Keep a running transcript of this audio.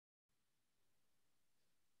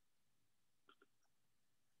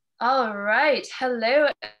All right. Hello,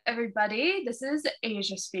 everybody. This is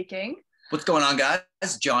Asia speaking. What's going on, guys?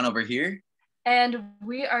 John over here. And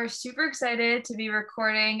we are super excited to be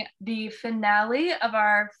recording the finale of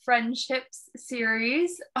our friendships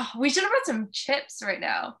series. Oh, we should have brought some chips right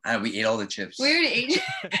now. We ate all the chips. We already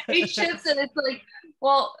ate chips, and it's like,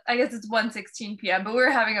 well, I guess it's 1:16 p.m., but we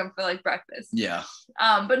were having them for like breakfast. Yeah.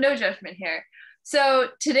 But no judgment here. So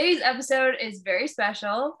today's episode is very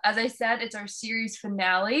special. As I said, it's our series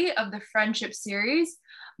finale of the friendship series,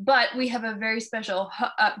 but we have a very special,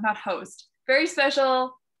 not host, very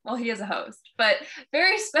special, well, he is a host, but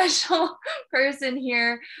very special person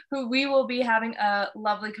here who we will be having a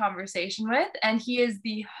lovely conversation with. And he is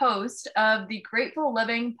the host of the Grateful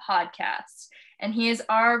Living podcast. And he is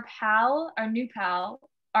our pal, our new pal,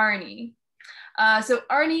 Arnie. So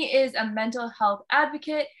Arnie is a mental health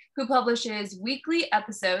advocate who publishes weekly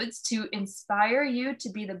episodes to inspire you to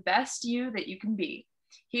be the best you that you can be.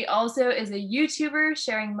 He also is a YouTuber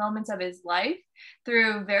sharing moments of his life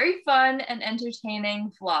through very fun and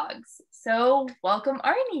entertaining vlogs. So welcome,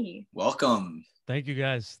 Arnie. Welcome. Thank you,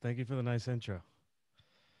 guys. Thank you for the nice intro.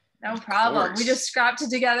 No problem. We just scrapped it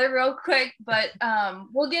together real quick, but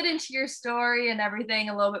we'll get into your story and everything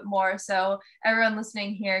a little bit more so everyone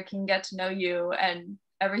listening here can get to know you and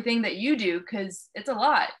everything that you do, because it's a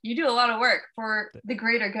lot. You do a lot of work for the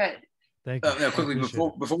greater good. Thank you. Quickly,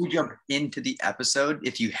 before we jump into the episode,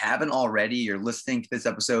 if you haven't already, you're listening to this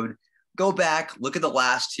episode, go back, look at the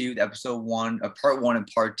last two, episode one, part one and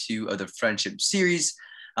part two of the friendship series.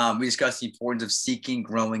 We discussed the importance of seeking,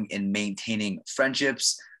 growing, and maintaining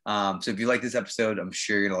friendships. So if you like this episode, I'm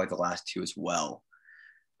sure you're gonna like the last two as well.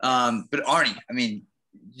 But Arnie, I mean,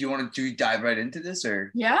 you want to dive right into this,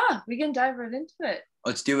 or? Yeah, we can dive right into it.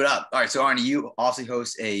 Let's do it up. All right. So Arnie, you also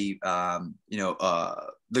host a,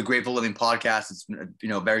 the Grateful Living podcast. It's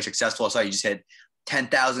been, very successful. I saw you just hit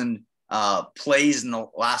 10,000 plays in the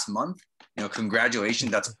last month.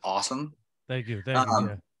 Congratulations. That's awesome. Thank you. Thank you.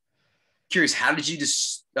 Yeah. Curious, how did you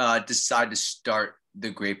decide to start the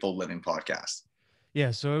Grateful Living podcast? Yeah.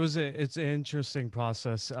 So it's an interesting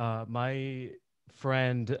process. My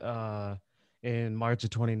friend in March of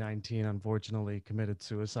 2019, unfortunately committed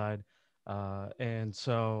suicide. And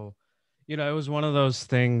so, it was one of those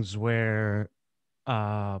things where, with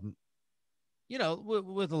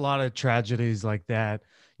a lot of tragedies like that,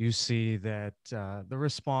 you see that the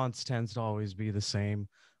response tends to always be the same,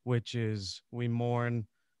 which is we mourn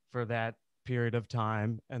for that period of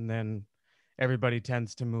time, and then everybody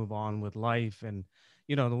tends to move on with life. And,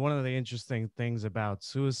 one of the interesting things about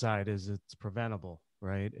suicide is it's preventable,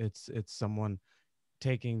 right? It's someone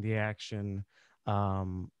taking the action,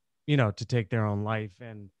 to take their own life.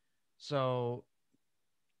 And so,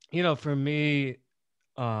 for me,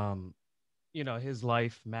 his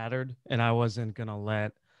life mattered, and I wasn't going to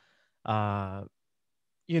let,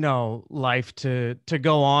 life to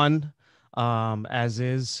go on, as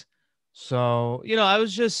is. So, I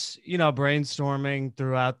was just, brainstorming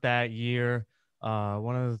throughout that year.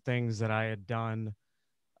 One of the things that I had done,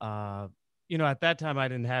 at that time I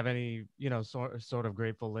didn't have any, sort of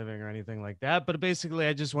Grateful Living or anything like that. But basically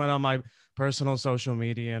I just went on my personal social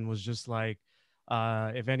media and was just like,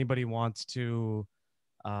 if anybody wants to,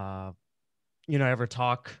 ever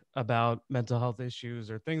talk about mental health issues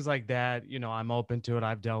or things like that, I'm open to it.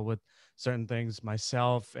 I've dealt with certain things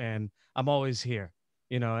myself, and I'm always here,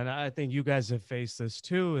 and I think you guys have faced this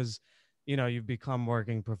too, is, you've become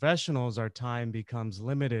working professionals. Our time becomes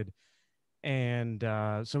limited. And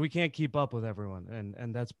so we can't keep up with everyone.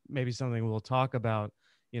 And that's maybe something we'll talk about,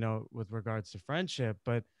 with regards to friendship.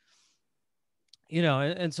 But,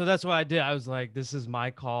 and so that's what I did. I was like, this is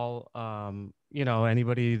my call.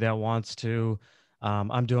 Anybody that wants to,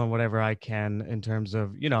 I'm doing whatever I can in terms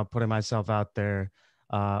of, putting myself out there,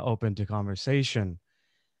 open to conversation.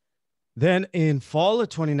 Then in fall of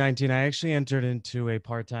 2019, I actually entered into a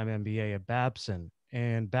part-time MBA at Babson.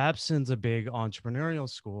 And Babson's a big entrepreneurial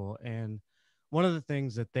school. And one of the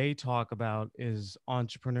things that they talk about is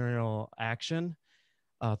entrepreneurial action,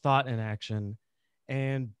 thought and action.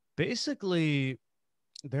 And basically,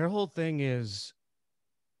 their whole thing is,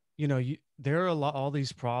 there are all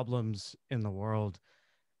these problems in the world,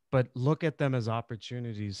 but look at them as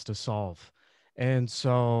opportunities to solve. And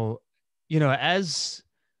so, as,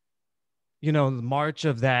 March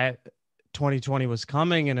of that 2020 was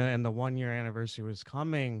coming, and the 1-year anniversary was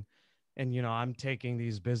coming, and I'm taking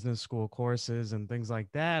these business school courses and things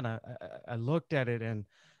like that. I looked at it and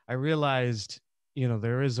I realized,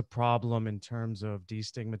 there is a problem in terms of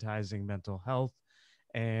destigmatizing mental health.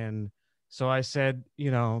 And so I said,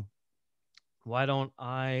 why don't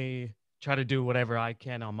I try to do whatever I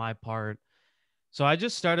can on my part So I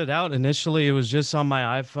just started out initially. It was just on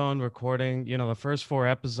my iPhone recording. You know, the first 4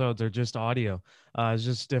 episodes are just audio. It's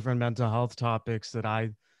just different mental health topics that I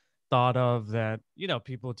thought of that, you know,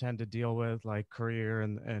 people tend to deal with, like career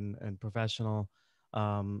and professional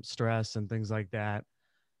stress and things like that.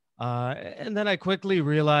 And then I quickly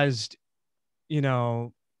realized, you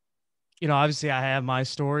know, obviously I have my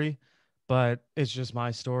story, but it's just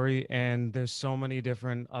my story, and there's so many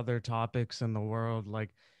different other topics in the world, like,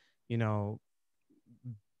 you know,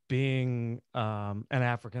 being an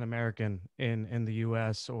African American in the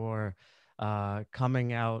U.S., or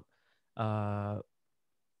coming out uh,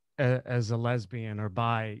 as a lesbian or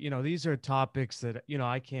bi. You know, these are topics that, you know,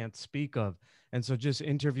 I can't speak of, and so just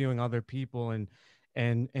interviewing other people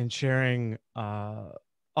and sharing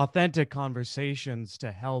authentic conversations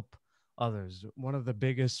to help others. One of the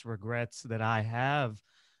biggest regrets that I have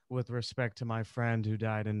with respect to my friend who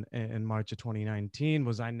died in March of 2019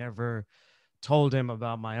 was I never told him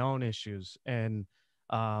about my own issues. And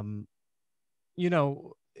um you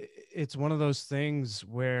know, it's one of those things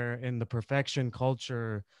where in the perfection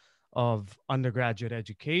culture of undergraduate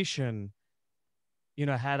education, you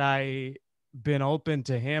know, had I been open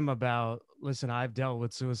to him about, listen, I've dealt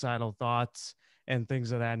with suicidal thoughts and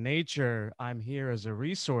things of that nature, I'm here as a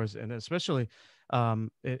resource. And especially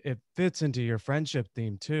it fits into your friendship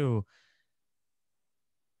theme too.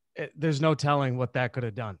 There's no telling what that could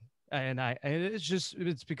have done. And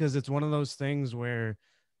it's because it's one of those things where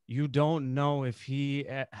you don't know if he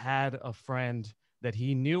had a friend that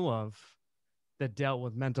he knew of that dealt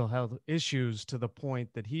with mental health issues to the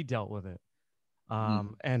point that he dealt with it.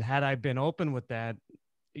 And had I been open with that,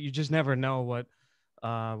 you just never know what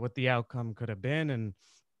the outcome could have been. And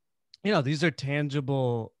you know, these are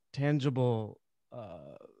tangible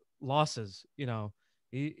uh, losses. You know,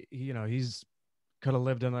 you know, he's could have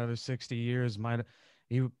lived another 60 years. Might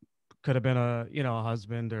he could have been a, you know, a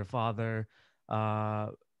husband or father. Uh,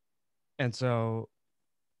 and so,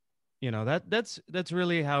 you know, that's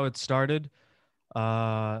really how it started.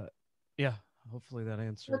 Uh, yeah, hopefully that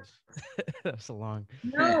answered. That's a long.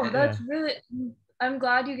 No, Yeah. that's really, I'm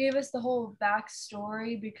glad you gave us the whole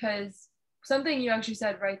backstory, because something you actually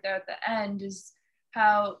said right there at the end is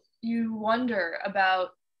how you wonder about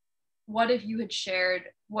what if you had shared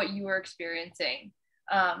what you were experiencing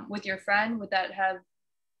with your friend? Would that have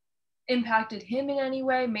impacted him in any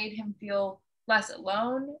way, made him feel less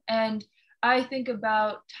alone? And I think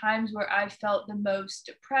about times where I felt the most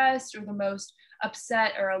depressed or the most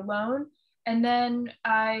upset or alone. And then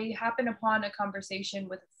I happen upon a conversation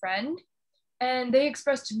with a friend, and they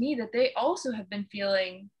expressed to me that they also have been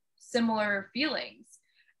feeling similar feelings.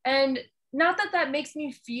 And not that that makes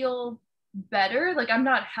me feel better. Like, I'm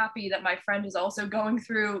not happy that my friend is also going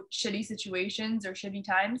through shitty situations or shitty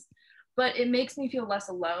times, but it makes me feel less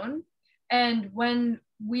alone. And when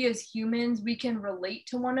we as humans, we can relate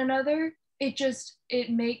to one another, it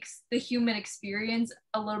makes the human experience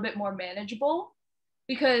a little bit more manageable,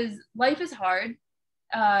 because life is hard,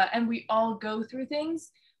 and we all go through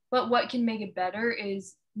things. But what can make it better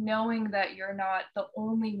is knowing that you're not the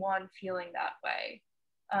only one feeling that way,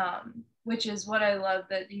 which is what I love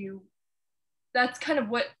that you, that's kind of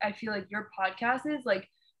what I feel like your podcast is. Like,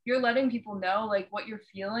 you're letting people know, like, what you're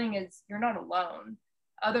feeling is you're not alone.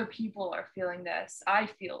 Other people are feeling this. I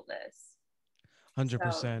feel this. So,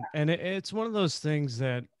 100%. And it's one of those things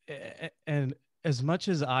that, and as much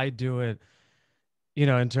as I do it, you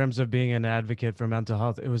know, in terms of being an advocate for mental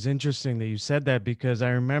health, it was interesting that you said that, because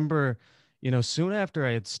I remember, you know, soon after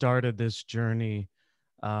I had started this journey,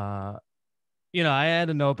 uh, you know, I had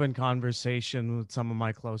an open conversation with some of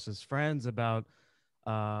my closest friends about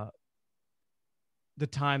uh, the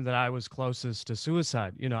time that I was closest to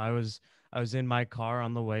suicide. You know, I was in my car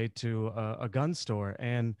on the way to a gun store,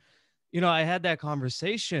 and you know, I had that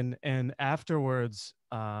conversation, and afterwards,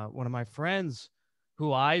 one of my friends,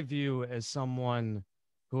 who I view as someone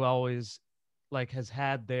who always like has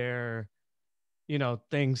had their, you know,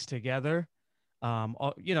 things together,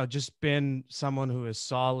 you know, just been someone who is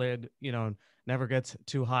solid, you know, never gets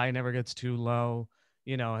too high, never gets too low,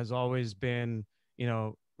 you know, has always been, you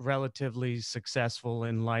know, relatively successful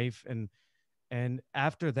in life. And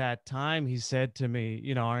after that time, he said to me,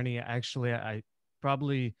 you know, Arnie, actually, I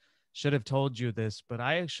probably should have told you this, but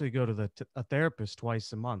I actually go to a therapist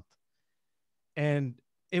twice a month. And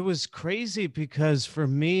it was crazy because for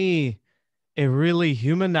me, it really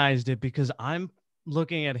humanized it, because I'm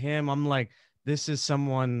looking at him. I'm like, this is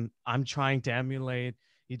someone I'm trying to emulate.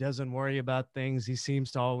 He doesn't worry about things. He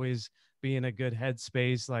seems to always be in a good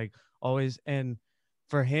headspace, like always. And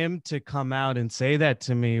for him to come out and say that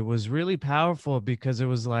to me was really powerful, because it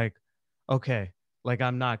was like, okay, like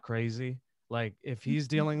I'm not crazy. Like if he's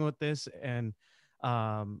dealing with this and,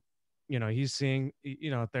 um, he's seeing,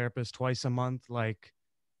 a therapist twice a month, like,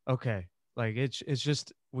 okay, like it's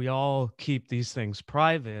just, we all keep these things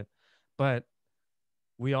private, but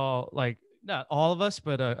we all, like, not all of us,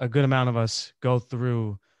 but a good amount of us go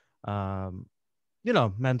through, um,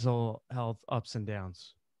 mental health ups and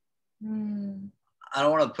downs. Mm. I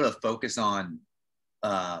don't want to put a focus on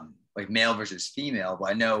like male versus female, but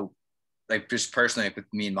I know, like, just personally, like, with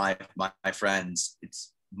me and my friends,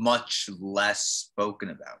 it's much less spoken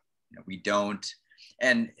about. We don't,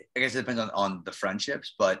 and I guess it depends on the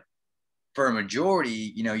friendships, but for a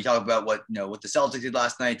majority, you talk about what what the Celtics did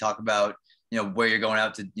last night, talk about where you're going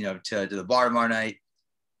out to to the bar tomorrow night.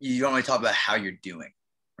 You don't really talk about how you're doing,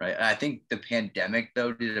 right? And I think the pandemic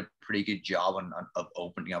though did a pretty good job of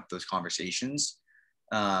opening up those conversations.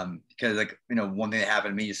 Because, like, one thing that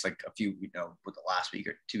happened to me just like a few, with the last week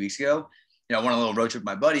or 2 weeks ago, I went on a little road trip with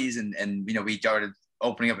my buddies, and we started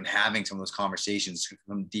opening up and having some of those conversations,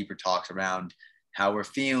 some deeper talks around how we're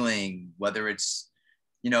feeling, whether it's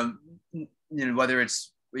whether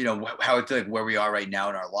it's how I feel like where we are right now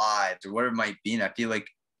in our lives or whatever it might be. And I feel like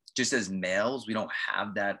just as males, we don't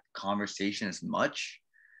have that conversation as much.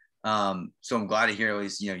 So I'm glad to hear at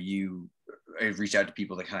least you reach out to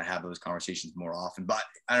people that kind of have those conversations more often. But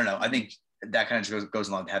I don't know. I think that kind of goes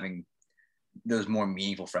along with having those more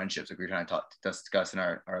meaningful friendships, like we were trying to discuss in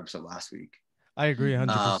our episode last week. I agree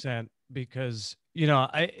 100% because,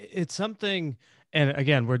 it's something, and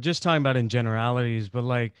again, we're just talking about in generalities, but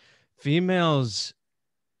like females,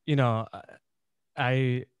 you know,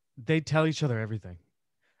 they tell each other everything.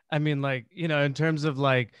 I mean, like, in terms of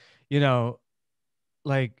like, you know,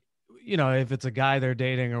 like, if it's a guy they're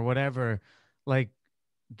dating or whatever, like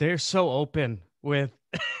they're so open with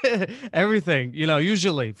everything,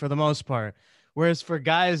 usually for the most part. Whereas for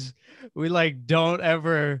guys, we like don't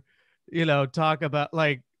ever, talk about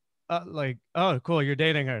like, oh, cool, you're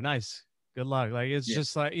dating her. Nice. Good luck. Like, it's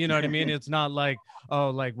just like, you know what I mean? It's not like, oh,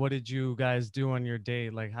 like, what did you guys do on your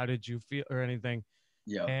date? Like, how did you feel or anything?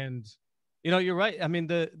 Yeah. And, you're right. I mean,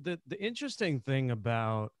 the interesting thing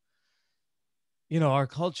about, our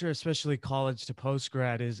culture, especially college to post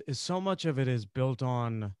grad, is so much of it is built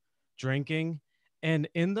on drinking. And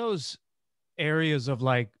in those areas of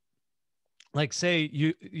like say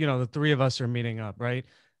the three of us are meeting up, right?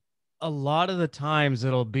 A lot of the times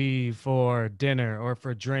it'll be for dinner or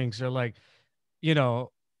for drinks or like, you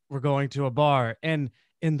know, we're going to a bar. And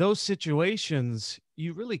in those situations,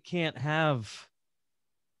 you really can't have,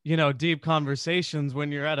 deep conversations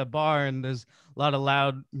when you're at a bar and there's a lot of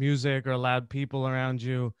loud music or loud people around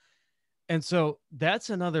you. And so that's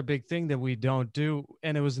another big thing that we don't do.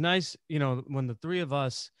 And it was nice, when the three of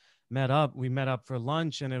us we met up for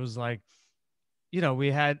lunch, and it was like, we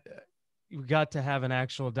got to have an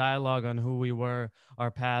actual dialogue on who we were, our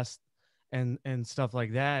past, and stuff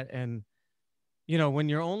like that. And when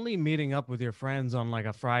you're only meeting up with your friends on like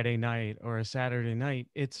a Friday night or a Saturday night,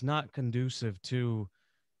 it's not conducive to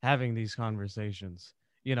having these conversations.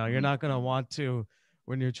 You're not going to want to,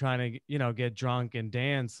 when you're trying to, get drunk and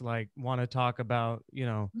dance, like want to talk about,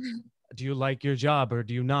 do you like your job or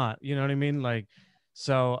do you not? You know what I mean? Like,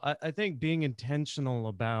 so I think being intentional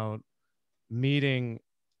about meeting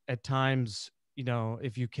at times,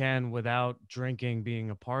 if you can, without drinking being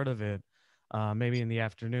a part of it, maybe in the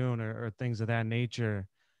afternoon or things of that nature,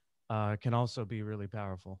 can also be really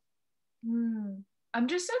powerful. I'm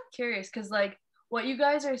just so curious because, like, what you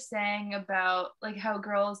guys are saying about like how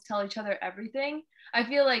girls tell each other everything, I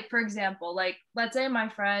feel like, for example, like, let's say my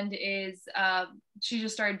friend is she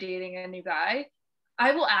just started dating a new guy.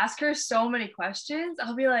 I will ask her so many questions.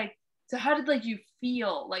 I'll be like, so how did like you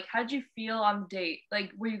feel? Like, how did you feel on the date?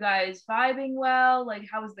 Like, were you guys vibing well? Like,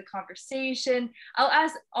 how was the conversation? I'll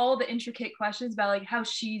ask all the intricate questions about like how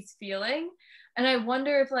she's feeling. And I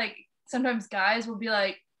wonder if like sometimes guys will be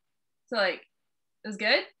like, so like, it was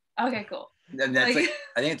good? Okay, cool. And that's like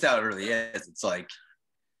I think it's how it really is. It's like,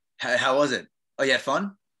 how was it? Oh, you had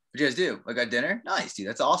fun? What'd you guys do? Like, got dinner? Nice, dude.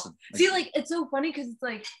 That's awesome. Like, see, like, it's so funny because it's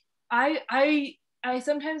like I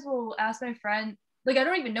sometimes will ask my friend, like, I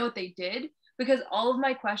don't even know what they did because all of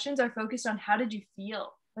my questions are focused on how did you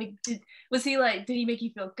feel? Like, did he make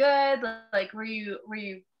you feel good? Like, were you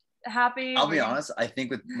happy? I'll be honest. I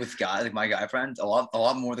think with guys, like my guy friends, a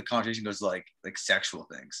lot more of the conversation goes like sexual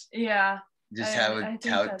things. Yeah. Just how it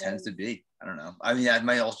tends to be. I don't know. I mean, it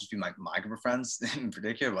might also just be my group of friends in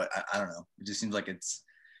particular, but I don't know. It just seems like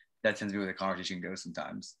that tends to be where the conversation goes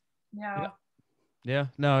sometimes. Yeah.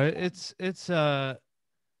 No, it's I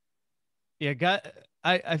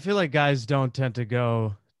feel like guys don't tend to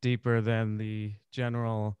go deeper than the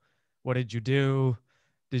general, what did you do?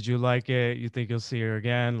 Did you like it? You think you'll see her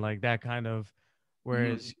again? Like that kind of,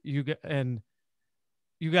 whereas and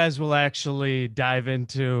you guys will actually dive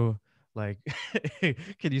into like,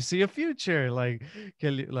 can you see a future? Like,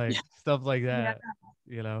 can you like Yeah. stuff like Yeah. that,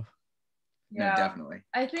 you know? No, Yeah. definitely.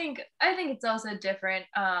 I think it's also different,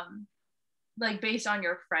 like based on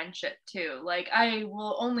your friendship too. Like I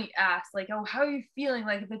will only ask like, oh, how are you feeling?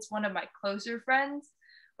 Like if it's one of my closer friends.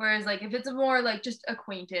 Whereas like if it's a more like just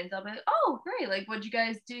acquaintance, I'll be like, oh great, like what'd you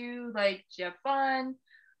guys do? Like did you have fun?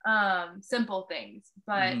 Simple things.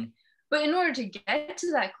 But in order to get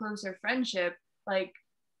to that closer friendship, like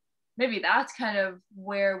maybe that's kind of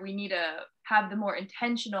where we need to have the more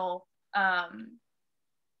intentional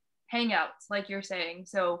hangouts, like you're saying.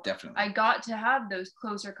 So Definitely. I got to have those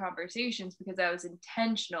closer conversations because I was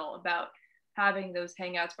intentional about having those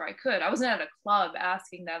hangouts where I could. I wasn't at a club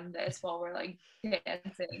asking them this while we're like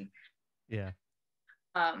dancing. Yeah.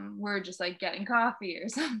 We're just like getting coffee or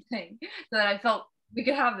something so that I felt we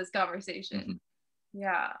could have this conversation.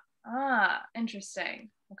 Yeah. Interesting.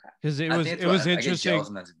 Okay. Because I think it was I get jealous interesting.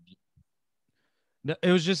 when that's. No,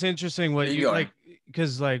 it was just interesting what You you go. like,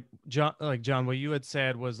 because like John, what you had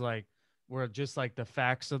said was like, were just like the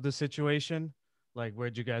facts of the situation, like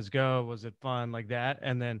where'd you guys go, was it fun, like that,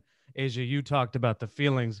 and then Asia, you talked about the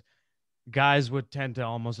feelings. Guys would tend to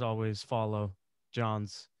almost always follow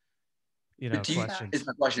John's, But to you, questions. is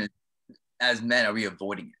my question: as men, are we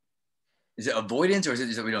avoiding it? Is it avoidance, or is it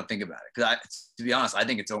just that we don't think about it? Because to be honest, I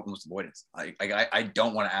think it's almost avoidance. I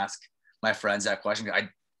don't want to ask my friends that question. I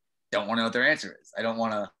don't want to know what their answer is. I don't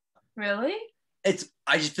want to. Really?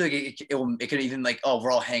 I just feel like it could even like, oh,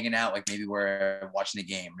 we're all hanging out, like maybe we're watching the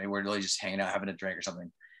game, maybe we're really just hanging out having a drink or something.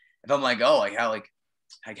 If I'm like, oh, like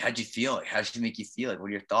how'd you feel, like how'd she make you feel, like what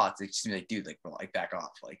are your thoughts? It's just be like, dude, like bro, like back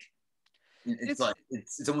off, like it's like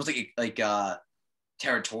it's almost like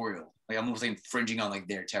territorial, like I'm almost like infringing on like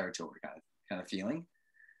their territory kind of feeling.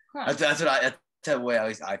 Huh. That's the way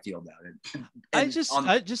I feel about it. I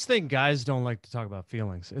just think guys don't like to talk about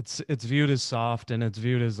feelings. It's viewed as soft, and it's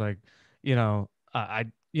viewed as like, I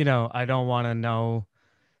don't want to know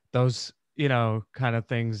those, kind of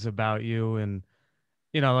things about you. And,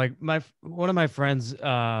 like one of my friends, in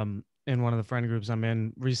one of the friend groups I'm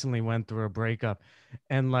in recently went through a breakup,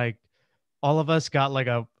 and like all of us got like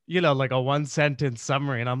like a one sentence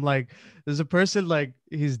summary. And I'm like, there's a person like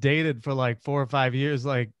he's dated for like 4 or 5 years.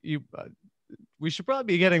 Like we should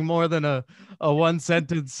probably be getting more than a one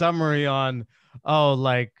sentence summary on, oh,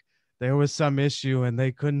 like there was some issue and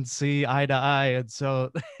they couldn't see eye to eye, and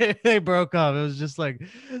so they broke up. It was just like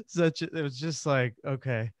it was just like,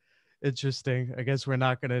 okay, interesting. I guess we're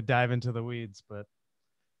not going to dive into the weeds, but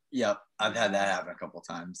yep, I've had that happen a couple of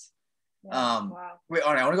times. Yeah, wow. Wait,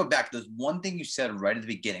 all right, I want to go back. There's one thing you said right at the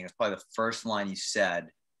beginning. It's probably the first line you said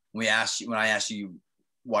when I asked you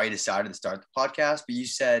why you decided to start the podcast. But you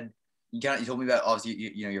said you told me about,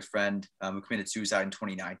 obviously, your friend who committed suicide in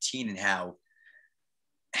 2019, and how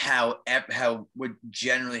what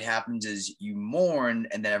generally happens is you mourn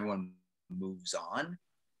and then everyone moves on,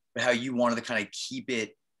 but how you wanted to kind of keep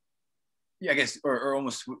it, I guess, or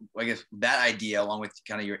almost, I guess, that idea along with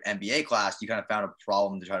kind of your MBA class, you kind of found a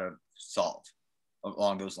problem to try to solve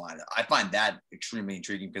along those lines. I find that extremely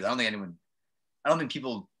intriguing because I don't think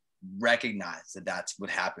people recognize that that's what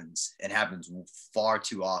happens, and happens far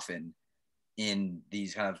too often in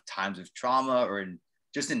these kind of times of trauma, or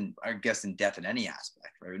I guess in death in any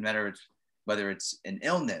aspect, right? No matter whether it's an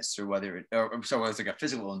illness, or whether it's like a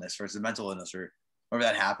physical illness versus a mental illness, or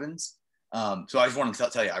whatever that happens. So I just wanted to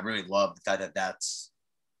tell you, I really love the fact that that's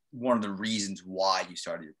one of the reasons why you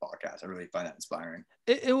started your podcast. I really find that inspiring.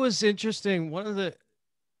 It was interesting. One of the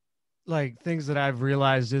like things that I've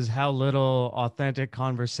realized is how little authentic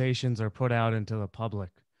conversations are put out into the public.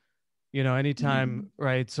 Anytime,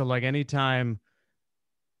 right? So like anytime,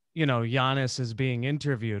 Giannis is being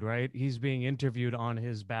interviewed, right? He's being interviewed on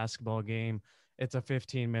his basketball game. It's a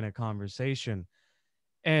 15-minute conversation.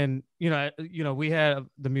 And, we had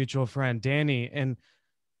the mutual friend, Danny, and,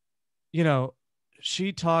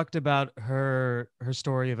 she talked about her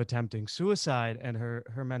story of attempting suicide and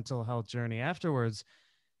her mental health journey afterwards,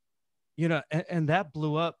 and that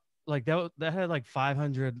blew up. Like that had like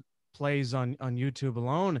 500 plays on YouTube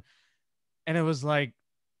alone. And it was like,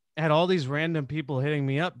 had all these random people hitting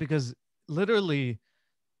me up because literally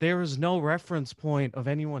there was no reference point of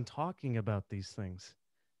anyone talking about these things.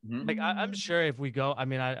 Like I'm sure if we go, I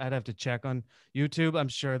mean, I'd have to check on YouTube. I'm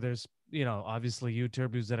sure there's, obviously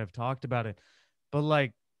YouTubers that have talked about it, but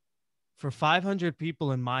like for 500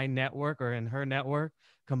 people in my network or in her network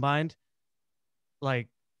combined, like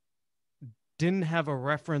didn't have a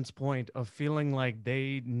reference point of feeling like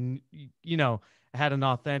they, you know, had an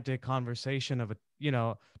authentic conversation of a, you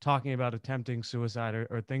know, talking about attempting suicide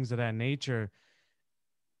or things of that nature,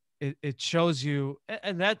 it shows you,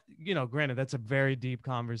 and that, you know, granted, that's a very deep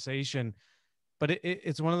conversation, but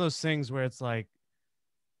it's one of those things where it's like,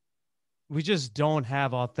 we just don't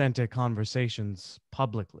have authentic conversations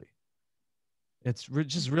publicly. It's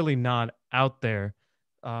just really not out there.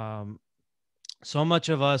 Um, so much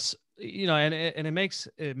of us, you know, and it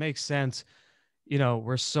makes sense. You know,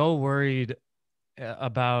 we're so worried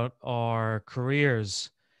about our careers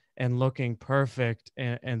and looking perfect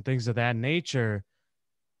and things of that nature.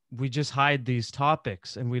 We just hide these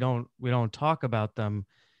topics and we don't talk about them,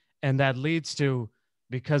 and that leads to,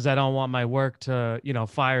 because I don't want my work to, you know,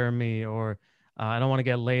 fire me, or I don't want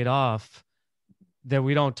to get laid off, that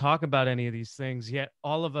we don't talk about any of these things, yet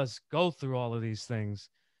all of us go through all of these things.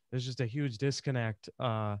 There's just a huge disconnect.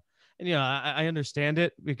 And you know, I understand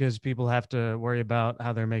it, because people have to worry about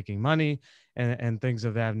how they're making money and things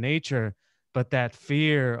of that nature. But that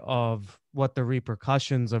fear of what the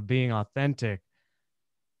repercussions of being authentic,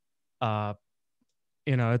 uh,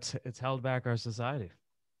 you know, it's held back our society.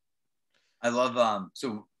 I love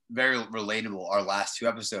so very relatable. Our last two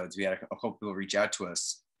episodes, we had a couple people reach out to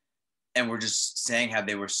us, and we're just saying how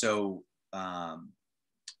they were so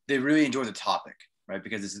they really enjoy the topic, right?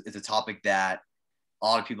 Because it's a topic that a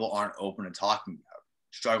lot of people aren't open to talking about.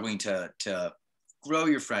 Struggling to grow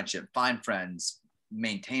your friendship, find friends,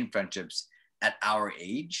 maintain friendships at our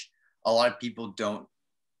age. A lot of people don't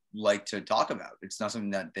like to talk about. It's not something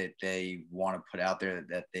that they want to put out there,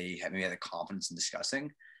 that they have maybe had the confidence in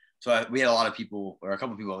discussing. So we had a lot of people, or a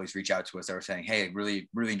couple of people at least, reach out to us that were saying, "Hey, really,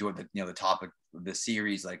 really enjoyed the, you know, the topic of the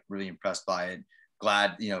series. Like, really impressed by it.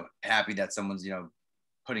 Glad, you know, happy that someone's, you know,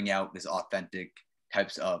 putting out this authentic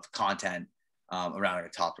types of content around like a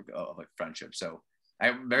topic of like friendship." So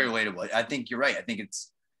very relatable. I think you're right. I think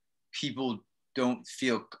it's people don't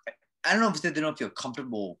feel. I don't know if they don't feel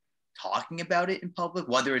comfortable talking about it in public,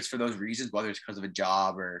 whether it's for those reasons, whether it's because of a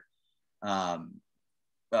job or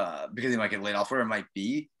because they might get laid off, where it might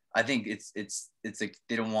be. I think it's like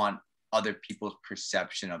they don't want other people's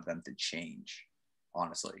perception of them to change,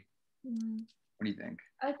 honestly. What do you think?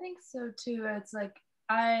 I think so too. It's like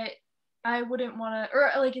I wouldn't want to,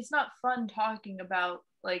 or like it's not fun talking about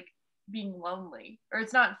like being lonely, or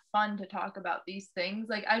it's not fun to talk about these things.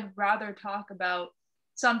 Like I'd rather talk about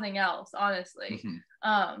something else, honestly.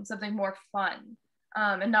 Something more fun,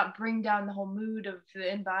 and not bring down the whole mood of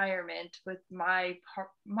the environment with my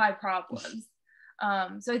problems.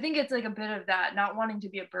 So I think it's like a bit of that, not wanting to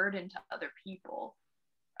be a burden to other people,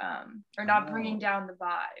 or not bringing down the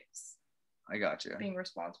vibes. I got you. Being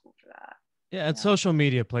responsible for that. Yeah, and social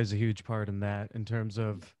media plays a huge part in that, in terms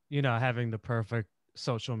of, you know, having the perfect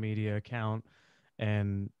social media account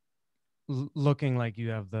and looking like you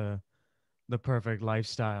have the perfect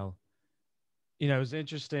lifestyle. You know, it was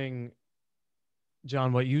interesting,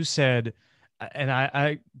 John, what you said, and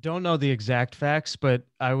I don't know the exact facts, but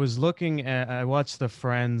I watched the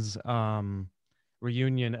Friends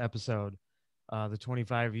reunion episode, the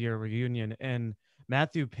 25-year reunion, and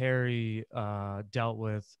Matthew Perry dealt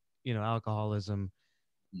with, you know, alcoholism.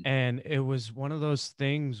 And it was one of those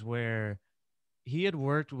things where he had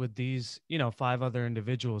worked with these, you know, 5 other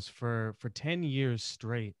individuals for 10 years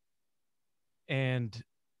straight. And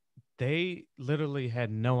they literally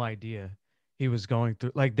had no idea he was going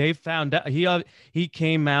through. Like, they found out, he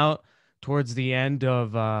came out towards the end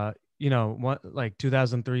of you know, what, like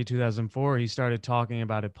 2003, 2004, he started talking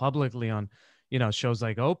about it publicly on, you know, shows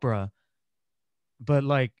like Oprah. But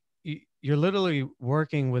like, you're literally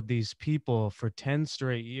working with these people for 10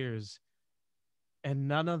 straight years, and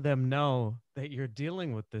none of them know that you're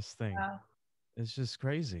dealing with this thing. Yeah. It's just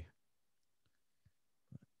crazy.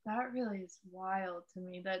 That really is wild to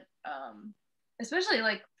me, that especially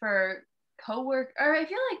like for coworker, or I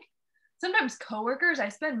feel like sometimes coworkers, I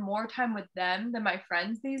spend more time with them than my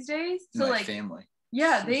friends these days. So my like family.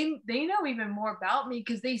 Yeah, they know even more about me,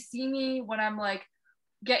 because they see me when I'm like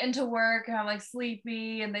getting to work and I'm like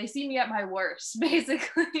sleepy, and they see me at my worst,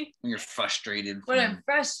 basically. When you're frustrated. When I'm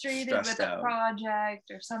frustrated with a out. project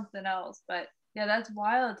or something else. But yeah, that's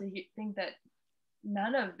wild to think that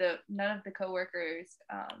none of the coworkers.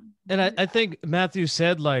 And I think Matthew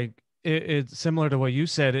said, like, it's similar to what you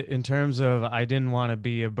said in terms of, I didn't want to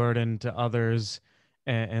be a burden to others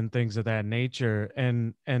and things of that nature.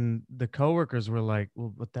 And the coworkers were like,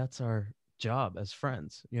 well, but that's our job as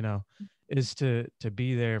friends, you know, is to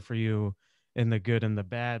be there for you in the good and the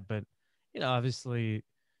bad. But, you know, obviously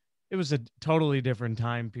it was a totally different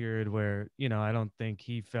time period where, you know, I don't think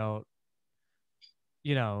he felt,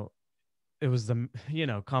 you know, it was the,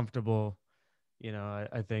 comfortable,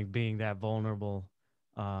 I think being that vulnerable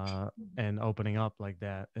and opening up like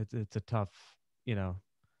that. It's a tough, you know,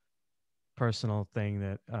 personal thing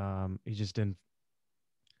that he just didn't.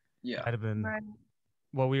 Yeah. Might have been Right.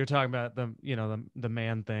 what we were talking about, the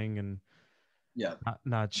man thing and Yeah.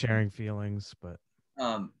 not sharing feelings, but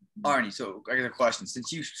Arnie, so I got a question.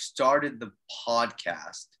 Since you started the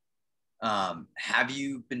podcast, have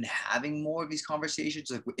you been having more of these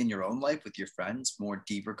conversations like in your own life with your friends, more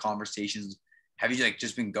deeper conversations? Have you like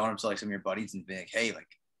just been going up to like some of your buddies and being like, hey, like,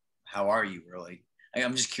 how are you? Or like,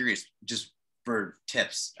 I'm just curious, just for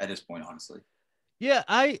tips at this point, honestly. yeah,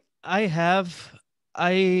 I have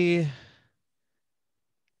I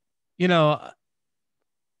you know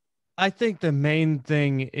I think the main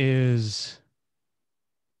thing is,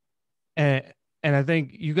 and I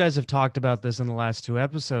think you guys have talked about this in the last two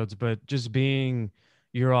episodes, but just being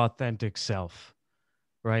your authentic self,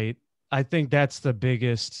 right? I think that's the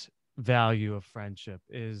biggest value of friendship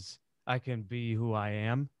is I can be who I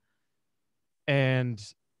am. And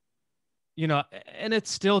and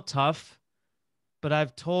it's still tough, but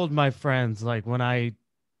I've told my friends, like, when I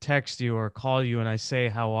text you or call you and I say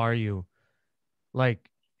how are you, like,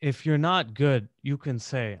 if you're not good, you can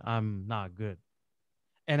say I'm not good.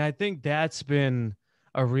 And I think that's been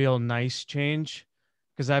a real nice change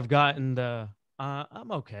because I've gotten the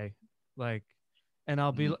I'm okay, like, and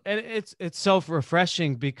I'll be, Mhm. and it's so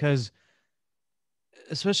refreshing because,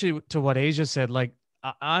 especially to what Asia said, like,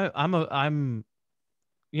 I'm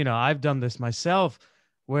I've done this myself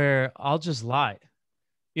where I'll just lie.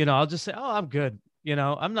 I'll just say, oh, I'm good.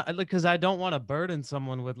 I'm not, because I don't want to burden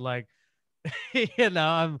someone with, like,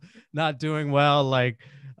 I'm not doing well. Like,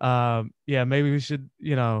 yeah, maybe we should,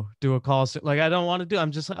 do a call. Like, I don't want to do,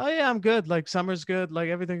 I'm just like, oh yeah, I'm good. Like, summer's good. Like,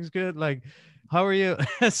 everything's good. Like, how are you?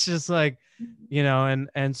 It's just like,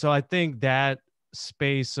 and so I think that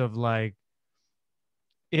space of, like,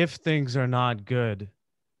 if things are not good,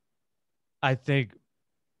 I think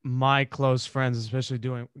my close friends, especially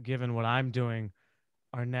given what I'm doing,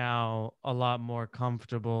 are now a lot more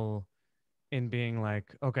comfortable in being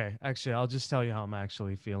like, okay, actually, I'll just tell you how I'm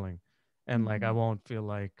actually feeling. And, like, I Mhm. won't feel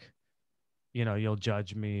like, you'll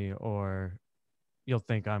judge me or you'll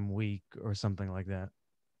think I'm weak or something like that.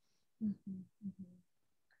 Mhm. Mhm.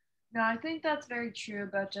 No, I think that's very true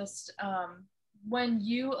about just when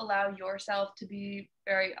you allow yourself to be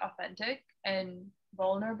very authentic and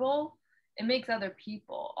vulnerable, it makes other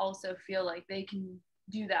people also feel like they can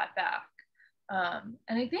do that back. And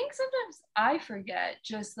I think sometimes I forget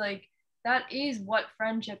just like that is what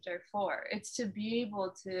friendships are for. It's to be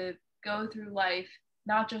able to go through life,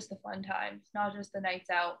 not just the fun times, not just the nights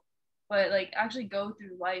out, but like actually go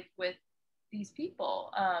through life with these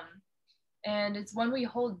people. And it's when we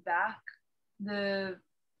hold back the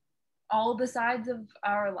all the sides of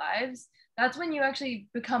our lives, that's when you actually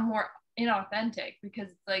become more inauthentic because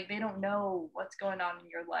it's like they don't know what's going on in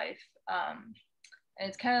your life. And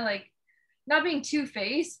it's kind of like not being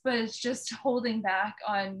two-faced, but it's just holding back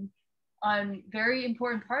on very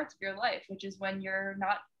important parts of your life, which is when you're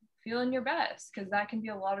not feeling your best, because that can be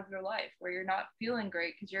a lot of your life where you're not feeling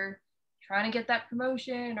great because you're trying to get that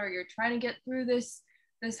promotion or you're trying to get through this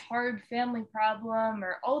hard family problem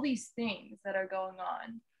or all these things that are going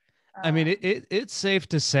on. I mean, um, it's safe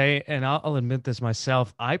to say, and I'll admit this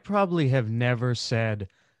myself, I probably have never said,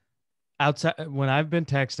 outside when I've been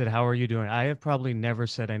texted, how are you doing? I have probably never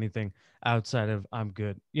said anything outside of I'm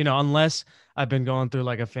good. Unless I've been going through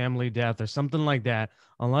like a family death or something like that.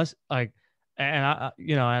 Unless, like, and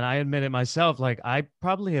and I admit it myself, like, I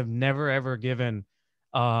probably have never ever given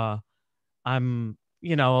uh I'm,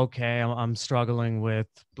 okay, I'm struggling with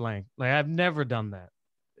blank. Like, I've never done that.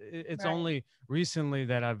 It's right. only recently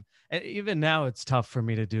that and even now it's tough for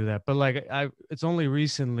me to do that. But, like, it's only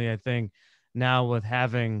recently, I think, now with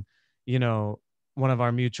having, one of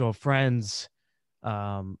our mutual friends,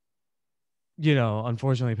 um,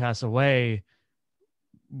 unfortunately pass away,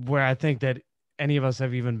 where I think that any of us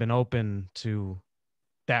have even been open to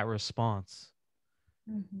that response.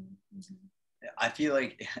 Mm-hmm, mm-hmm. I feel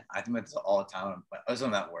like I think about this all the time. When I was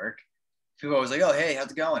on that work, people are always like, "Oh, hey,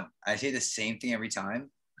 how's it going?" I say the same thing every time,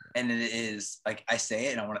 and it is like I say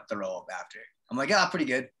it and I want to throw up after. I'm like, "Ah, pretty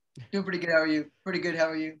good, doing pretty good. How are you? Pretty good. How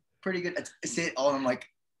are you? Pretty good." I say it all, and I'm like,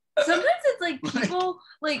 Sometimes it's like like people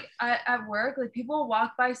like at work, like people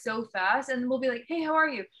walk by so fast and we'll be like, hey, how are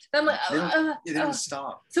you? Then I'm like, they don't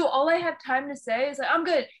stop. so all I have time to say is like, I'm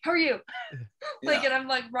good, how are you? Like, Yeah, and I'm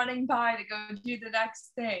like running by to go do the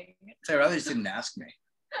next thing. so I'd rather just didn't ask me.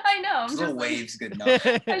 I know, I'm Just just little like, waves, good enough.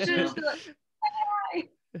 I You should know, just be like, hi.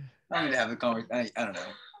 I don't need to have the conversation. I don't know.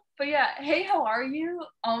 But yeah, hey, how are you?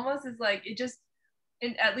 Almost is like it just,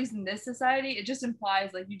 at least in this society, it just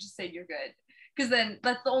implies like you just say you're good. Because then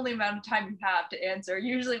that's the only amount of time you have to answer.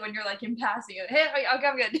 Usually when you're like in passing, hey, okay,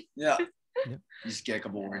 I'm good. Yeah. Yep. You just get a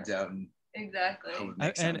couple words out and Exactly. hope it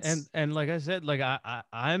makes and sense. like I said, like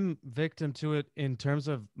I'm victim to it in terms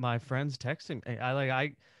of my friends texting.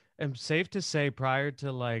 I am safe to say prior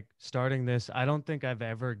to like starting this, I don't think I've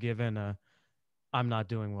ever given a I'm not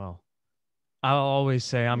doing well. I'll always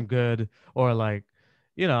say I'm good, or like,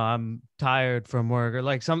 I'm tired from work, or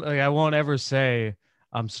like something. Like, I won't ever say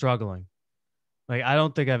I'm struggling. Like I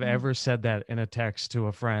don't think I've ever said that in a text to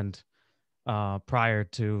a friend prior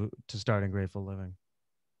to starting Grateful Living.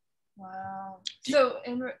 Wow. So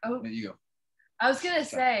There you go. I was gonna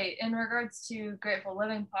say, in regards to Grateful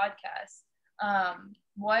Living podcast,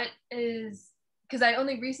 what is, because I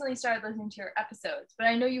only recently started listening to your episodes, but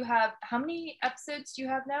I know you have, how many episodes do you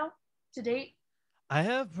have now to date? I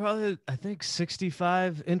have probably, I think,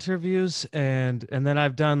 65 interviews, and then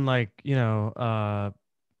I've done like,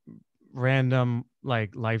 random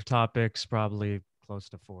like life topics, probably close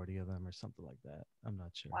to 40 of them or something like that. I'm not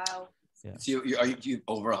sure. Wow. Yeah. So you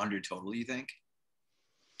over 100 total, you think?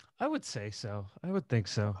 I would say so. I would think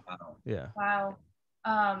so. Wow. Yeah. Wow.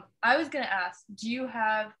 I was gonna ask, do you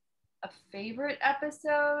have a favorite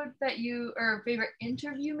episode that you, or favorite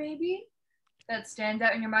interview maybe, that stands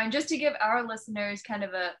out in your mind, just to give our listeners kind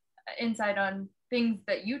of a insight on things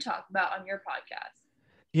that you talk about on your podcast?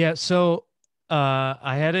 Yeah. So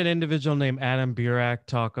I had an individual named Adam Burak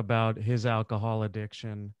talk about his alcohol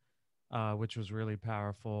addiction, which was really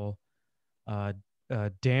powerful. Uh,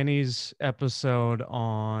 Danny's episode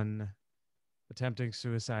on attempting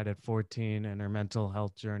suicide at 14 and her mental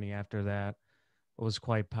health journey after that was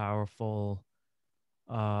quite powerful.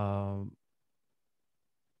 Um,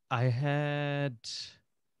 I had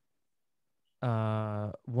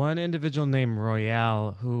one individual named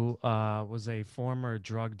Royale who was a former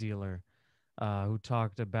drug dealer who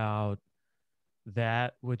talked about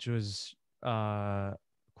that, which was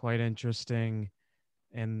quite interesting.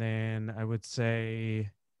 And then I would say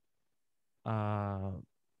uh,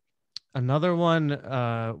 another one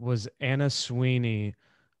was Anna Sweeney.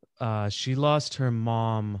 She lost her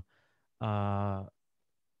mom uh,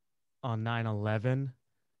 on 9/11.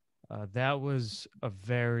 That was a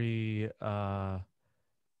very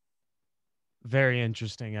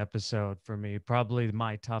interesting episode for me. Probably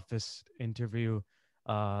my toughest interview.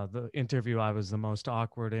 The interview I was the most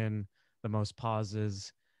awkward in, the most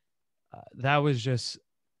pauses. That was just,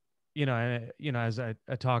 as I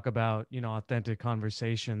talk about, authentic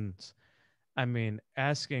conversations. I mean,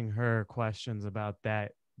 asking her questions about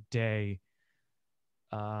that day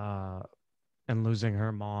uh, and losing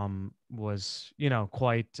her mom was,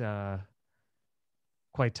 quite tough.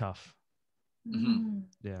 Mm-hmm.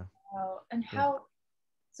 Yeah. Wow. And Yeah.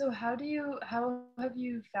 how have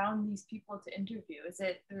you found these people to interview? Is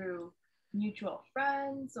it through mutual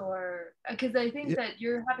friends, or because I think Yeah. that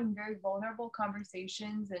you're having very vulnerable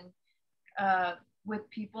conversations and with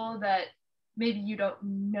people that maybe you don't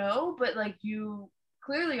know, but like you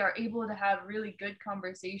clearly are able to have really good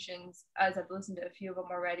conversations, as I've listened to a few of them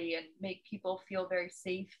already, and make people feel very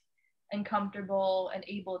safe and comfortable and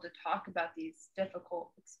able to talk about these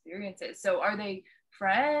difficult experiences. So are they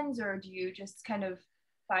friends, or do you just kind of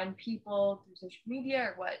find people through social media,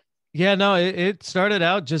 or what? Yeah, no, it started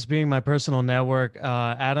out just being my personal network.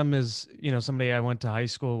 Adam is, somebody I went to high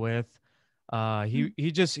school with.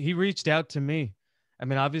 He reached out to me. I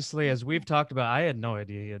mean, obviously, as we've talked about, I had no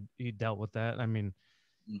idea he dealt with that. I mean,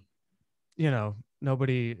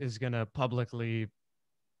 nobody is gonna publicly,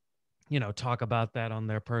 talk about that on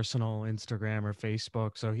their personal Instagram or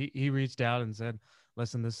Facebook. So he reached out and said,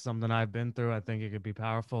 "Listen, this is something I've been through. I think it could be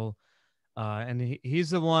powerful." And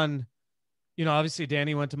he's the one. Obviously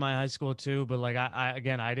Danny went to my high school too, but like I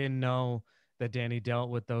didn't know that Danny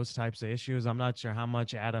dealt with those types of issues. I'm not sure how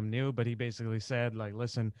much Adam knew, but he basically said like,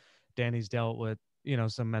 listen, Danny's dealt with,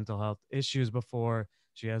 some mental health issues before.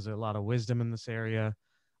 She has a lot of wisdom in this area.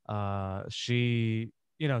 She,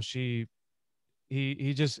 she,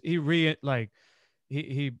 he just, he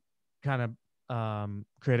kind of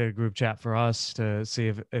created a group chat for us to see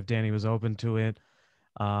if Danny was open to it.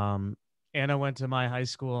 Anna went to my high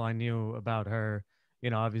school. I knew about her.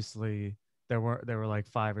 Obviously there were like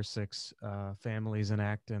 5 or 6 families in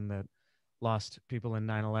Acton that lost people in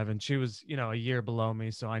 9/11. She was, a year below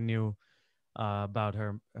me, so I knew about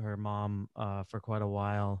her mom for quite a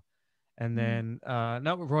while. And then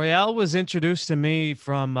no, Royale was introduced to me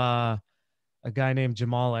from a guy named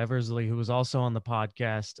Jamal Eversley, who was also on the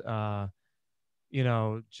podcast.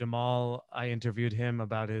 Jamal, I interviewed him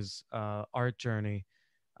about his art journey.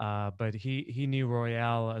 But he knew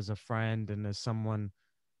Royale as a friend and as someone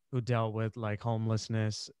who dealt with like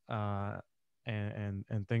homelessness and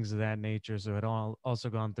things of that nature. So had also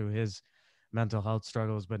gone through his mental health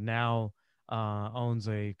struggles, but now owns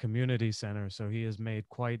a community center. So he has made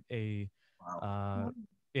quite a Wow. uh,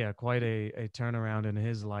 yeah, quite a turnaround in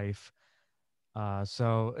his life.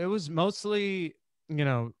 So it was mostly, you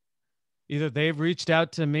know, either they've reached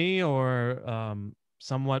out to me or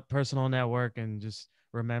somewhat personal network and just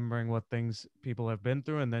remembering what things people have been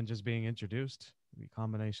through and then just being introduced. The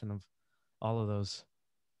combination of all of those.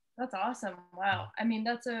 That's awesome. Wow. I mean,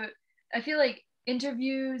 I feel like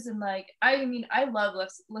interviews and like, I mean, I love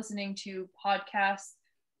listening to podcast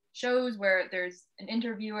shows where there's an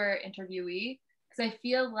interviewer, interviewee, because I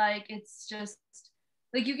feel like it's just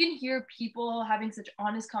like you can hear people having such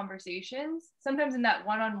honest conversations. Sometimes in that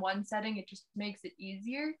one on one setting, it just makes it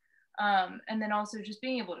easier. And then also just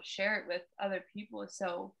being able to share it with other people is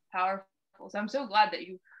so powerful. So I'm so glad that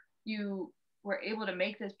you were able to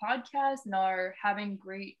make this podcast and are having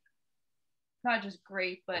great, not just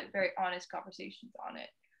great, but very honest conversations on it.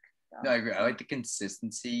 So. No, I agree. I like the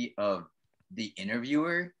consistency of the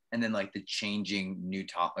interviewer and then like the changing new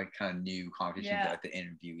top, like kind of new conversations that the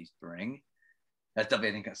interviewees bring. That's definitely,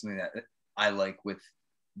 I think, that's something that I like with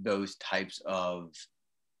those types of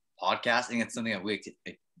podcasts. I think it's something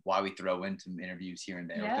that why we throw in some interviews here and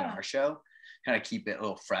there within our show, kind of keep it a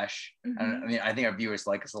little fresh. I mean, I think our viewers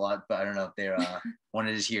like us a lot, but I don't know if they're want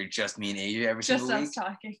to just hear just me and Asia every single week. Just us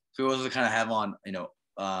talking. So we also kind of have on, you know,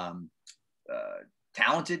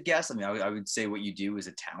 talented guests. I mean, I would say what you do is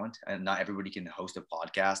a talent, and not everybody can host a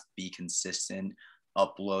podcast, be consistent,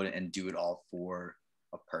 upload, and do it all for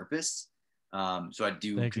a purpose. So I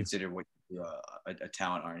do consider what you do a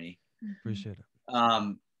talent, Arnie. Appreciate it.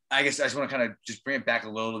 I guess I just want to kind of just bring it back a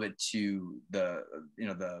little bit to the, you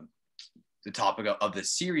know, the topic of the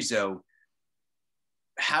series though.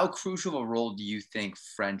 How crucial a role do you think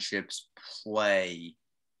friendships play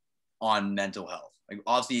on mental health? Like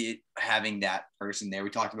obviously having that person there, we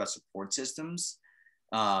talked about support systems.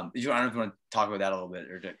 I don't know if you want to talk about that a little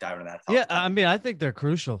bit or dive into that topic. Yeah, I mean, I think they're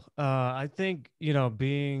crucial. I think, you know,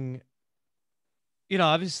 being, you know,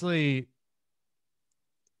 obviously,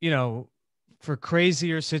 you know, for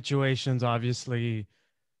crazier situations, obviously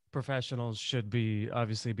professionals should be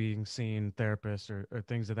obviously being seen, therapists or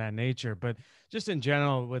things of that nature. But just in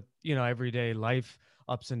general with, you know, everyday life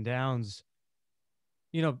ups and downs,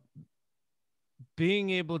 you know,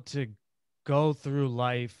 being able to go through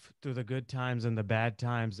life, through the good times and the bad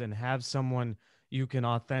times, and have someone you can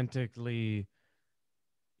authentically,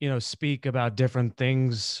 you know, speak about different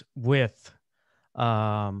things with.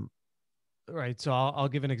 Right. So I'll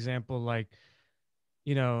give an example. Like,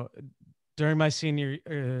 you know, during my senior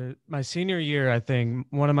year, I think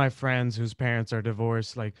one of my friends whose parents are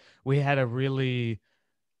divorced, like we had a really,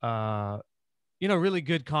 you know, really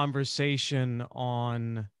good conversation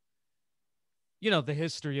on, you know, the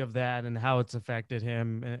history of that and how it's affected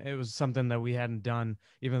him. And it was something that we hadn't done,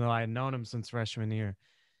 even though I had known him since freshman year.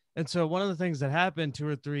 And so one of the things that happened 2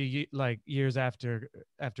 or 3 years after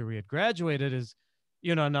we had graduated is,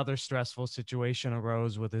 you know, another stressful situation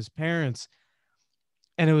arose with his parents.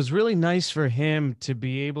 And it was really nice for him to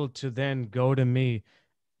be able to then go to me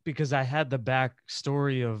because I had the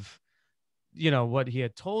backstory of, you know, what he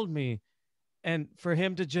had told me, and for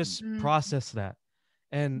him to just process that.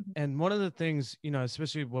 And one of the things, you know,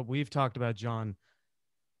 especially what we've talked about, John,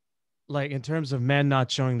 like in terms of men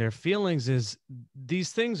not showing their feelings, is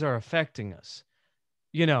these things are affecting us.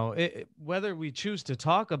 You know, whether we choose to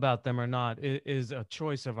talk about them or not is a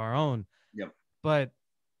choice of our own. Yep. But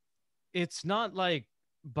it's not like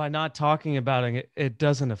by not talking about it, it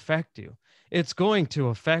doesn't affect you. It's going to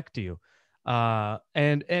affect you.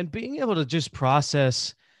 And being able to just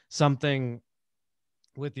process something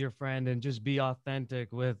with your friend and just be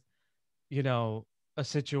authentic with, you know, a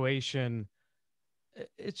situation,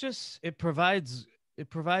 it provides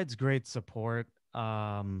great support.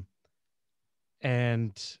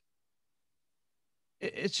 And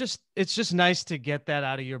it's just nice to get that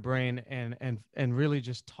out of your brain and really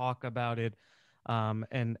just talk about it,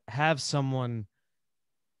 and have someone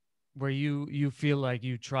where you feel like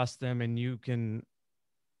you trust them and you can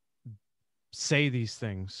say these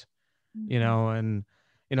things, you know. And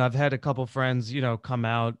you know, I've had a couple friends, you know, come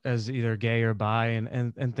out as either gay or bi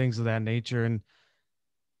and things of that nature. And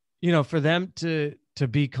you know, for them to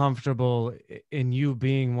be comfortable in you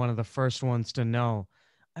being one of the first ones to know,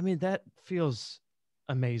 I mean, that feels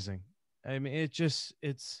amazing. I mean,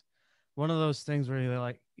 it's one of those things where you're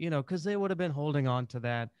like, you know, because they would have been holding on to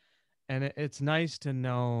that. And it's nice to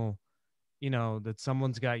know that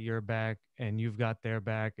someone's got your back and you've got their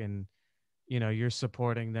back, and you're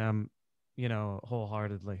supporting them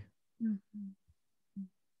wholeheartedly. Mhm.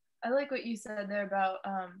 I like what you said there about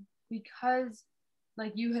because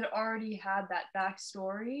like you had already had that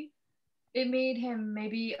backstory, it made him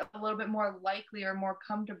maybe a little bit more likely or more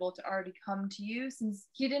comfortable to already come to you, since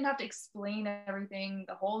he didn't have to explain everything,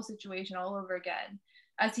 the whole situation all over again,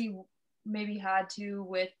 as he maybe had to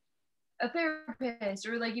with a therapist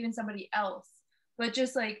or like even somebody else. But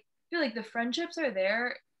just like I feel like the friendships are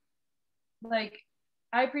there. Like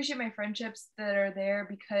I appreciate my friendships that are there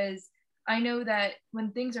because I know that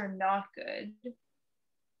when things are not good,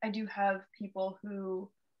 I do have people who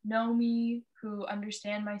know me, who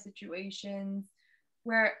understand my situations,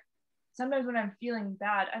 where sometimes when I'm feeling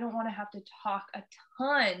bad, I don't want to have to talk a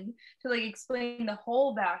ton to like explain the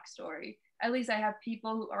whole backstory. At least I have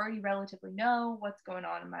people who already relatively know what's going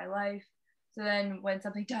on in my life. So then when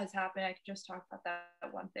something does happen, I can just talk about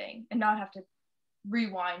that one thing and not have to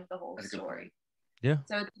rewind the whole story. Yeah.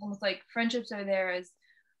 So it's almost like friendships are there as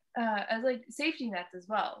like safety nets as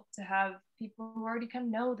well, to have people who already kind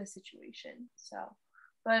of know the situation. So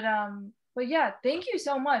but yeah, thank you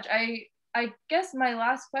so much. I guess my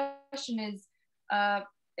last question is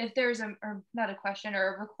if there's a, or not a question,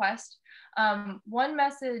 or a request, one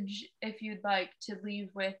message if you'd like to leave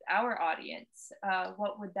with our audience,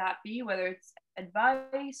 what would that be? Whether it's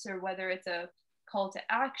advice or whether it's a call to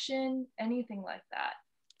action, anything like that.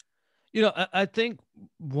 I think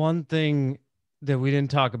one thing that we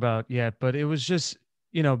didn't talk about yet, but it was just,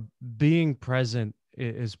 being present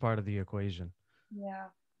is part of the equation, Yeah.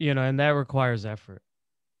 and that requires effort,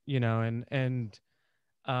 and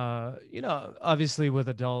obviously with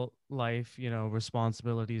adult life,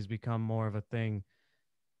 responsibilities become more of a thing.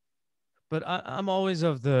 But I'm always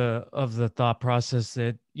of the thought process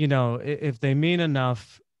that, if they mean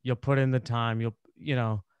enough, you'll put in the time, you'll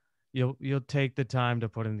take the time to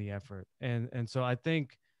put in the effort. And so I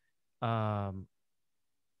think, um,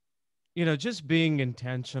 just being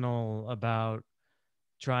intentional about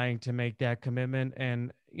trying to make that commitment.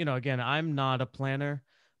 And, again, I'm not a planner,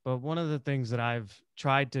 but one of the things that I've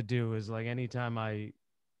tried to do is, like, anytime I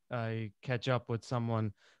catch up with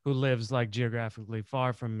someone who lives like geographically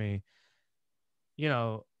far from me, you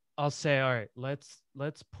know, I'll say, all right,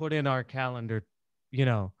 let's put in our calendar, you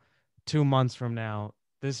know, 2 months from now,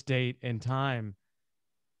 this date and time,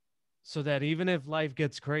 so that even if life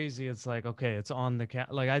gets crazy, it's like, okay, it's on the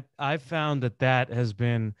like I found that has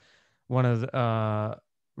been one of the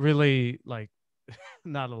really, like,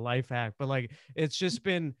 not a life hack, but like it's just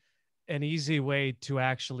been an easy way to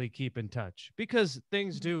actually keep in touch, because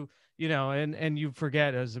things do, and you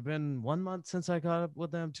forget, has it been 1 month since I caught up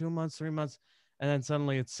with them, 2 months, 3 months, and then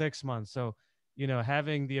suddenly it's 6 months. So,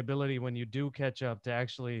 having the ability when you do catch up to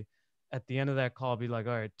actually at the end of that call be like,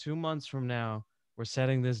 all right, 2 months from now, we're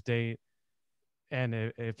setting this date. And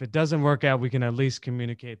if it doesn't work out, we can at least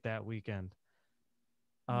communicate that weekend.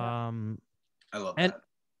 Yeah. I love And that.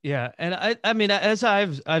 yeah, and I mean, as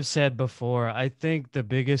I've said before, I think the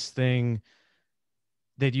biggest thing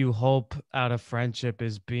that you hope out of friendship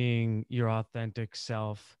is being your authentic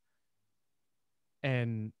self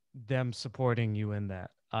and them supporting you in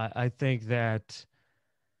that. I think that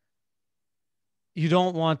you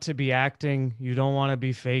don't want to be acting, you don't want to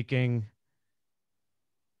be faking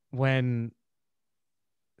when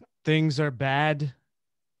things are bad,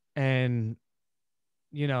 and,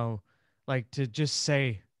 you know, like, to just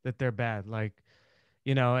say that they're bad. Like,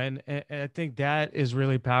 and I think that is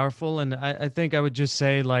really powerful. And I think I would just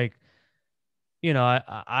say, like,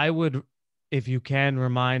 I would, if you can,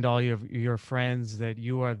 remind all your friends that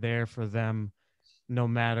you are there for them no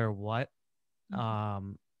matter what.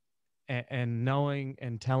 Um, and knowing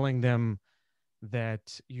and telling them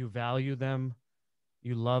that you value them,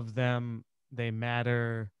 you love them, they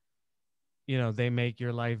matter, they make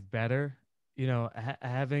your life better.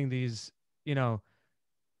 Having these, you know,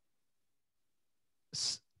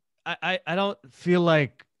 I don't feel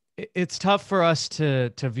like it's tough for us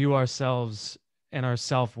to view ourselves and our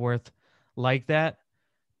self-worth like that.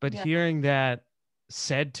 But Yeah. hearing that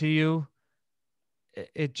said to you,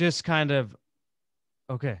 it just kind of,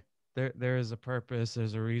 okay, there is a purpose,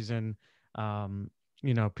 there's a reason. um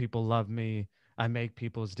People love me, I make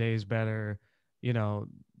people's days better. you know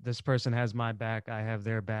this person has my back, I have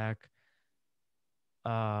their back.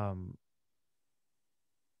 um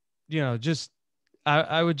just,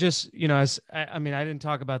 I would just, as I mean, I didn't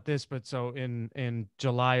talk about this, but so in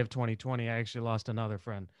July of 2020, I actually lost another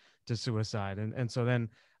friend to suicide, and so then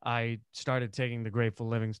I started taking the grateful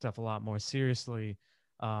living stuff a lot more seriously.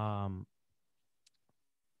 um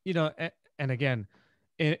and again,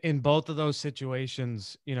 in both of those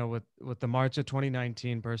situations, with the March of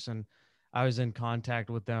 2019 person, I was in contact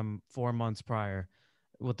with them 4 months prior.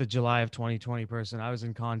 With the July of 2020 person, I was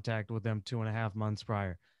in contact with them 2.5 months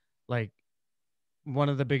prior. Like, one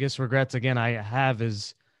of the biggest regrets again I have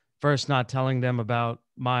is first not telling them about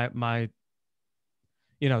my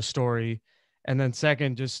story, and then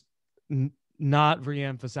second just not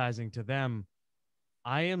re-emphasizing to them,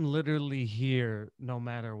 I am literally here no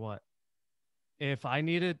matter what. If I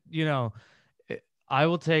need it, I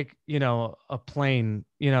will take, a plane,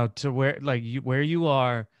 to where, like, where you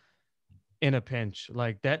are in a pinch.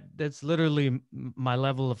 Like, that's literally my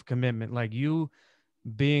level of commitment. Like, you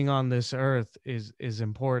being on this earth is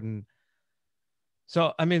important.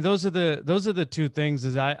 So, I mean, those are the two things,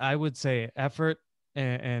 is I would say effort,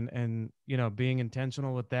 and being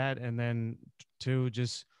intentional with that, and then two,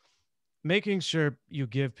 just making sure you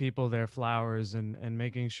give people their flowers, and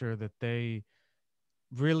making sure that they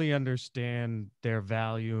really understand their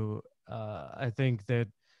value. I think that,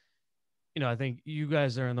 I think you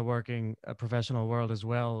guys are in the working professional world as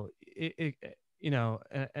well.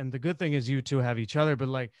 And the good thing is you two have each other, but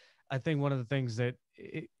like, I think one of the things that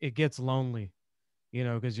it gets lonely,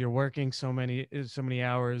 because you're working so many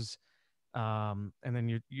hours, and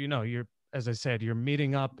then you're, as I said, you're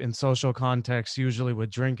meeting up in social contexts, usually with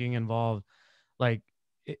drinking involved. Like,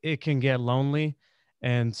 it can get lonely,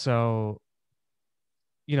 and so,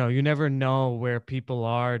 you never know where people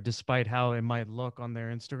are, despite how it might look on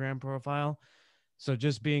their Instagram profile. So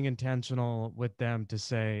just being intentional with them to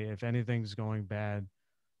say, if anything's going bad,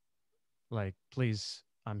 like, please,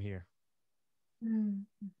 I'm here. Mm-hmm.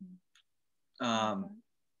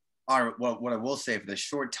 What I will say, for the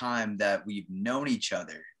short time that we've known each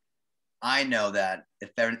other, I know that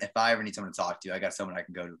if I ever need someone to talk to, I got someone I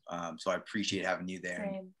can go to. So I appreciate having you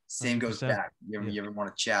there. Same goes 100%. back. You ever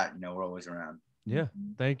want to chat, we're always around. Yeah.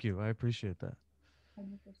 Thank you. I appreciate that. 100%.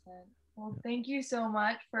 Well, thank you so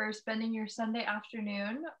much for spending your Sunday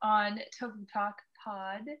afternoon on Tofu Talk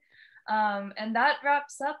Pod. And that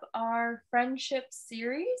wraps up our friendship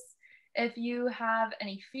series. If you have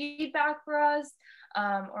any feedback for us,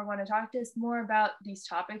 or want to talk to us more about these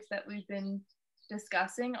topics that we've been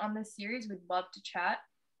discussing on this series, we'd love to chat.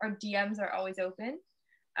 Our DMs are always open.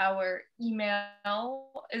 Our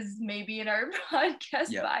email is maybe in our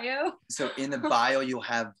podcast bio. So in the bio, you'll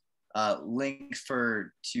have links to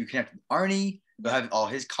connect with Arnie. You'll have all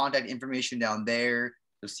his contact information down there.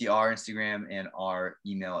 You'll see our Instagram and our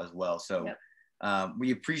email as well. So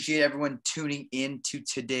we appreciate everyone tuning in to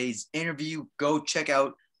today's interview. Go check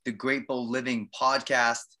out the Grateful Living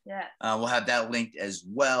podcast. Yeah. We'll have that linked as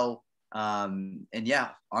well. And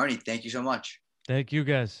yeah, Arnie, thank you so much. Thank you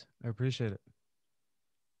guys. I appreciate it.